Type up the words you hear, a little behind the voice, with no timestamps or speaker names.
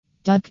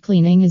Duct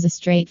cleaning is a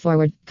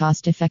straightforward,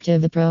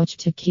 cost-effective approach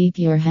to keep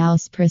your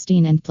house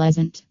pristine and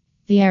pleasant.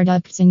 The air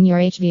ducts in your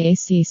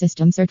HVAC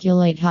system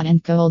circulate hot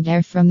and cold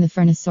air from the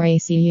furnace or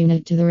AC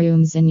unit to the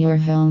rooms in your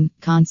home,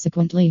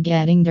 consequently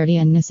getting dirty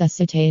and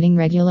necessitating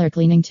regular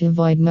cleaning to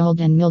avoid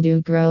mold and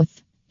mildew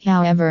growth.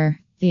 However,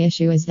 the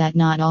issue is that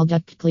not all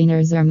duct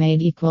cleaners are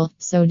made equal,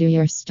 so do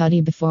your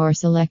study before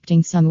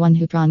selecting someone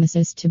who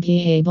promises to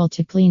be able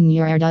to clean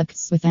your air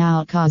ducts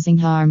without causing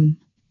harm.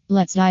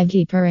 Let's dive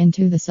deeper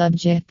into the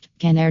subject.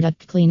 Can air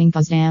duct cleaning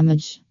cause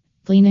damage?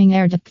 Cleaning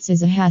air ducts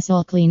is a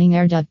hassle. Cleaning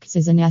air ducts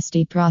is a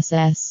nasty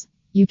process.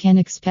 You can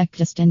expect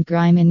dust and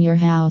grime in your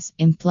house,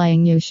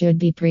 implying you should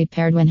be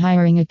prepared when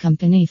hiring a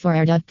company for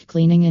air duct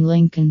cleaning in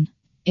Lincoln.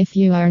 If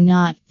you are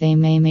not, they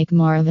may make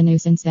more of a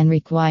nuisance than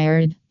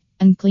required.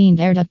 Uncleaned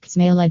air ducts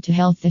may lead to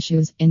health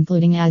issues,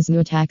 including asthma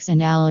attacks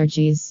and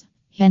allergies.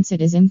 Hence,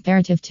 it is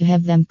imperative to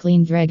have them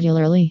cleaned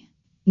regularly.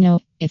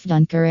 No, if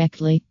done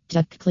correctly,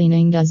 duct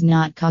cleaning does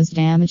not cause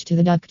damage to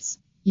the ducts.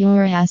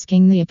 You're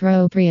asking the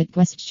appropriate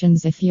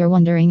questions if you're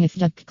wondering if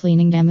duct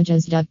cleaning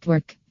damages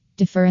ductwork.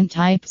 Different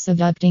types of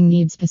ducting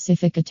need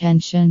specific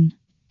attention.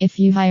 If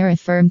you hire a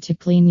firm to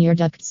clean your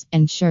ducts,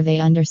 ensure they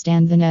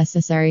understand the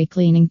necessary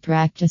cleaning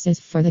practices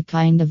for the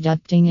kind of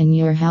ducting in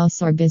your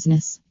house or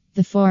business.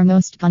 The four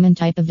most common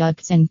type of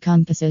ducts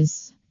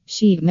encompasses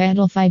sheet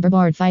metal,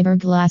 fiberboard,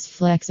 fiberglass,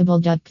 flexible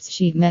ducts.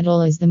 Sheet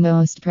metal is the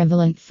most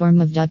prevalent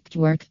form of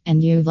ductwork,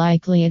 and you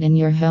likely it in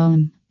your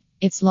home.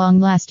 It's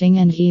long-lasting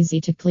and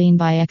easy to clean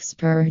by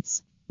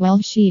experts.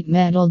 While sheet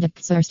metal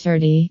ducts are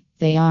sturdy,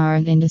 they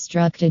aren't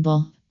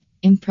indestructible.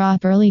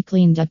 Improperly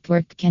cleaned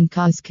ductwork can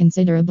cause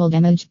considerable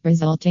damage,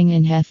 resulting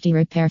in hefty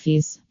repair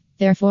fees.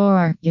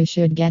 Therefore, you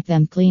should get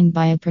them cleaned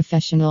by a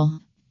professional.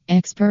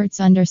 Experts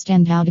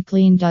understand how to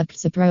clean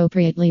ducts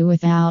appropriately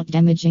without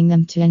damaging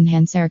them to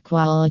enhance air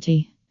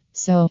quality.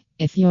 So,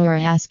 if you're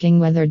asking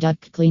whether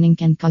duct cleaning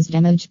can cause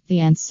damage, the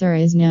answer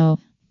is no.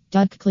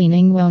 Duct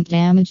cleaning won't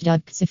damage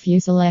ducts if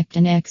you select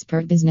an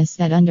expert business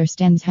that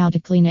understands how to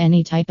clean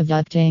any type of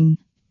ducting.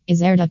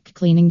 Is air duct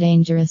cleaning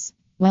dangerous?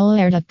 Well,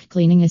 air duct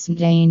cleaning isn't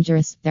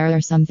dangerous. There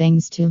are some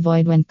things to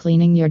avoid when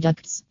cleaning your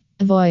ducts.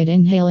 Avoid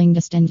inhaling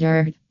dust and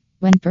dirt.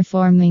 When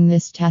performing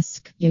this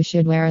task, you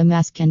should wear a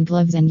mask and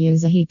gloves and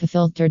use a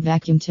HEPA-filtered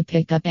vacuum to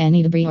pick up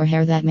any debris or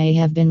hair that may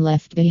have been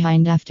left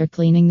behind after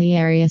cleaning the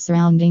area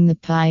surrounding the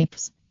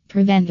pipes.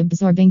 Prevent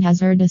absorbing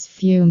hazardous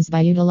fumes by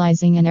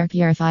utilizing an air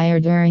purifier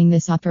during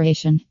this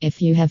operation.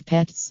 If you have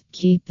pets,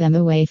 keep them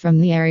away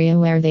from the area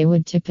where they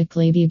would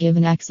typically be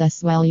given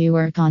access while you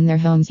work on their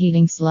home's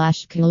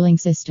heating/cooling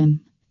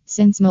system.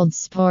 Since mold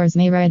spores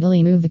may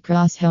readily move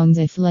across homes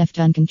if left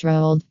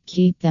uncontrolled,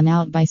 keep them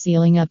out by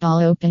sealing up all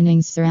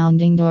openings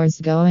surrounding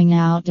doors going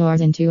outdoors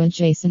into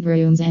adjacent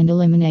rooms and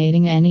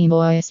eliminating any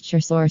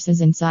moisture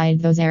sources inside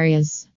those areas.